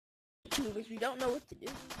Because we don't know what to do.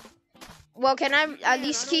 Well, can I at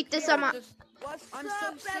least keep this on my... I'm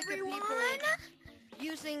so sick of people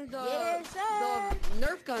using the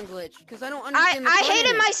Nerf gun glitch because I don't understand. I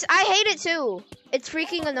hate it too. It's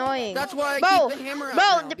freaking annoying. That's why I keep the hammer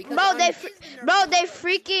out now, they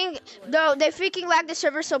freaking lag the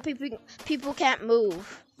server so people can't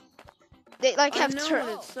move. They like have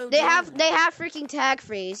they have freaking tag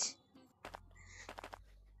freeze.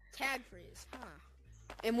 Tag freeze, huh?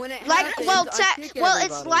 And when it happens,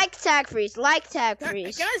 it's like tag freeze,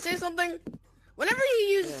 Can I say something? Whenever you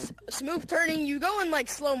use smooth turning, you go in like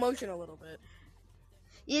slow motion a little bit.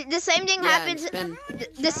 The same thing happens.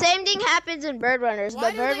 The same thing happens in Bird Runners,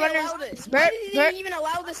 but Bird Runners. Why did they even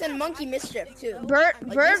allow this in Monkey Mischief too? Bird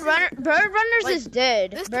Runners is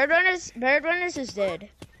dead. Bird Runners is dead.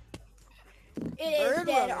 It is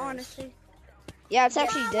dead, honestly. Yeah, it's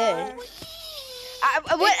actually dead.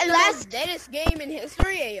 It's the deadest game in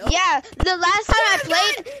history. Yeah, the last time I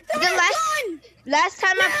played. Last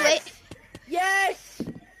time I played. Yes!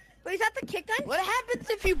 Wait, is that the kick gun? What happens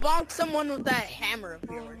if you bonk someone with that hammer of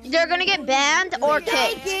yours? They're gonna get banned or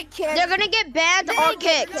kicked. They're gonna get banned or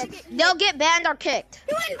kicked. They'll get banned or kicked.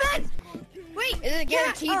 Wait, is it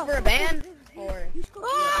guaranteed for a ban? Or...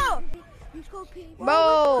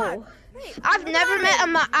 Bro, I've never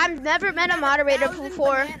met a moderator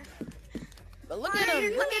before. But look at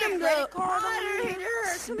him! Look at him go!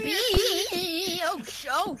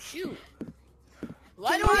 Oh shoot!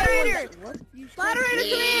 Moderator, come here!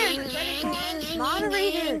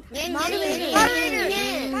 Moderator!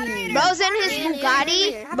 Bro's in his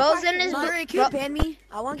Bugatti. Bro's in his Moderator, can you ban me?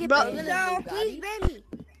 I want to get banned. No, please ban me.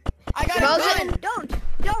 I got a gun. Don't.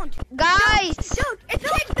 Guys! Don't.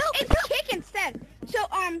 It's kick instead. So,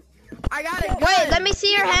 I got it. Wait, let me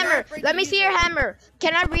see your hammer. Let me see your hammer.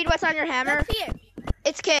 Can I read what's on your hammer? Let's see it.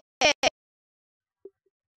 It's kick.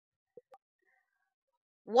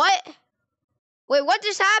 What? Wait, what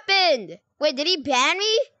just happened? Wait, did he ban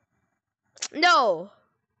me? No.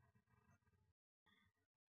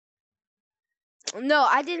 No,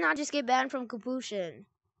 I did not just get banned from Capuchin.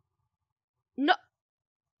 No.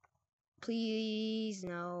 Please,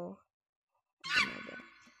 no.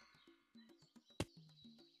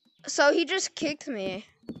 So he just kicked me.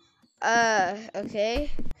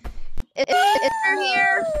 Okay. Is there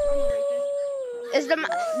here? Is the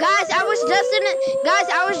guys? I was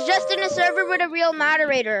just in a server with a real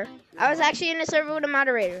moderator. I was actually in a server with a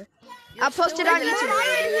moderator. I'll post it on YouTube.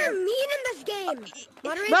 Moderators are mean in this game.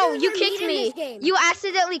 Bro, you kicked me. You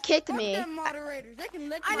accidentally kicked me. Moderators, they can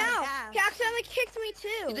lick I my know. ass. He accidentally kicked me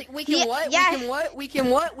too. We can what? Yeah. We can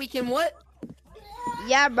what?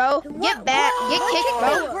 Yeah, bro. Get back. Get kicked,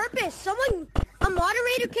 bro. On purpose. A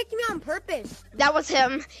moderator kicked me on purpose. That was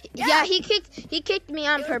him. Yeah, he kicked me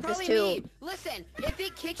on purpose too. Me. Listen, if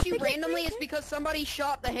it kicks you randomly, it's because somebody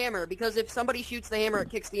shot the hammer. Because if somebody shoots the hammer, it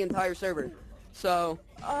kicks the entire server. So,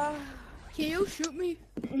 can you shoot me?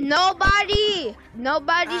 Nobody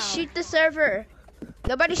shoot the server.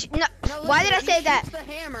 Nobody. No, why did I say that? The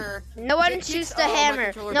hammer, no one shoots the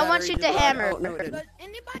hammer. No one shoot the hammer.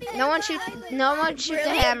 No one shoot the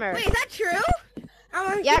hammer. Wait, is that true?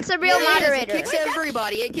 Yeah, it's a real moderator. It kicks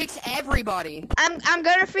everybody. It kicks everybody. I'm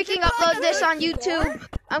gonna freaking upload this on YouTube.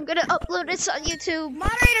 I'm gonna upload this on YouTube.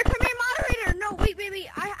 Moderator, come here, moderator. No, wait.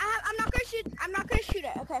 I'm not gonna shoot. I'm not gonna shoot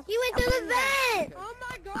it. Okay. He went to the vent. Oh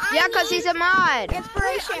my god. Yeah, cause he's a mod.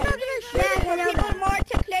 Inspiration. I'm not gonna shoot people more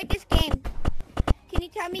to play this game. Can you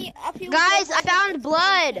tell me a few? Guys, I found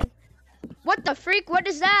blood. What the freak? What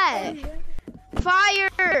is that?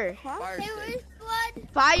 Fire.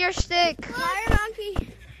 Fire stick. Fire on me.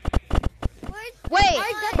 Wait,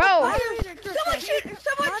 bro.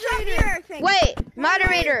 Someone shot me. Wait,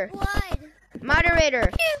 moderator.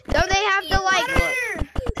 Don't they have to like?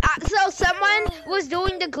 So someone was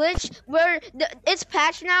doing the glitch where it's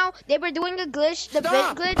patched now. They were doing a glitch, the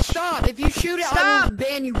vent glitch. Stop! If you shoot it, I will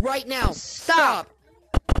ban you right now. Stop.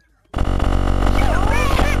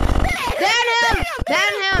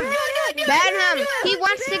 Ban him! He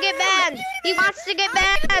wants to get banned.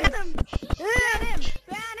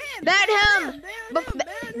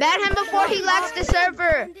 Ban him before he lags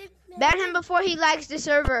the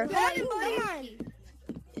server.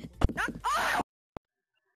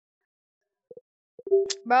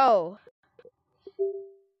 Bro.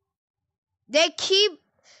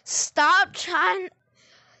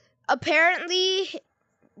 Apparently,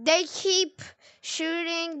 they keep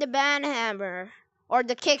shooting the ban hammer or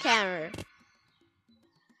the kick hammer.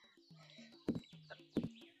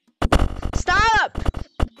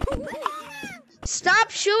 Stop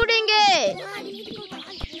shooting it.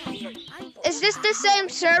 Is this the same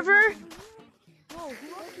server?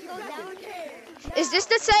 Is this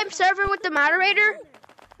the same server with the moderator?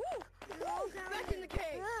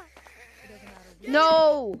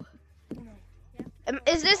 No.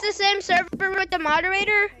 Is this the same server with the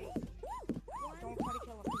moderator?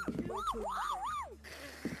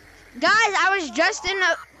 Guys, I was just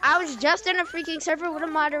in a freaking server with a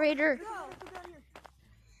moderator.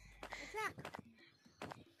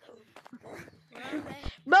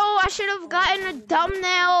 Bro, I should have gotten a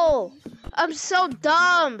thumbnail. I'm so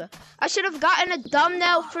dumb. I should have gotten a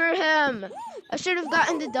thumbnail for him. I should have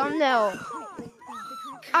gotten the thumbnail.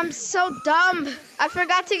 I'm so dumb. I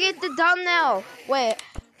forgot to get the thumbnail. Wait.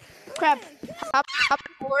 Crap. Up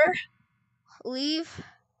 4. Leave.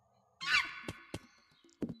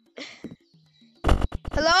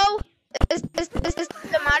 Hello? Is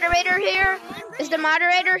the moderator here? Is the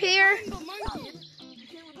moderator here?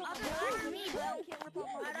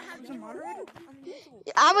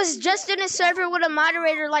 I was just in a server with a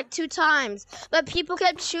moderator like 2 times, but people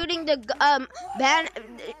kept shooting the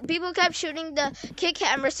kick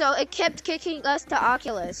hammer, so it kept kicking us to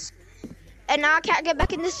Oculus. And now I can't get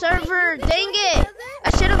back in the server. Dang it! I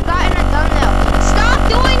should have gotten a thumbnail. Stop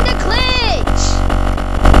doing the glitch!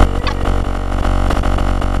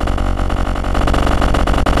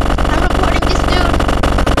 I'm reporting this dude.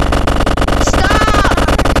 Stop!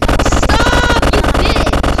 Stop, you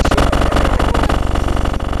bitch!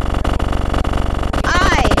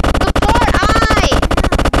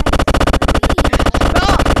 Bro,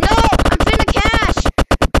 no! I'm finna cash!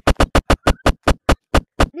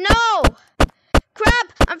 No! Crap!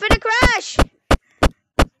 I'm finna crash!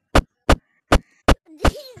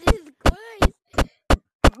 Jesus Christ!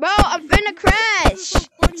 Bro, I'm finna crash!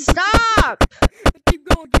 Stop! Keep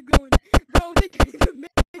going. Bro, they can't even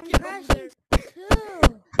make it over there.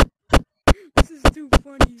 Too. This is too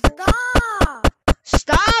funny. Stop!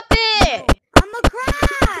 Stop it! I'm a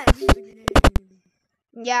crash!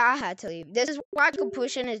 Yeah, I had to leave. This is why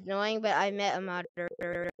Capuchin is annoying, but I met a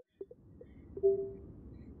moderator.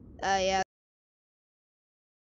 Yeah.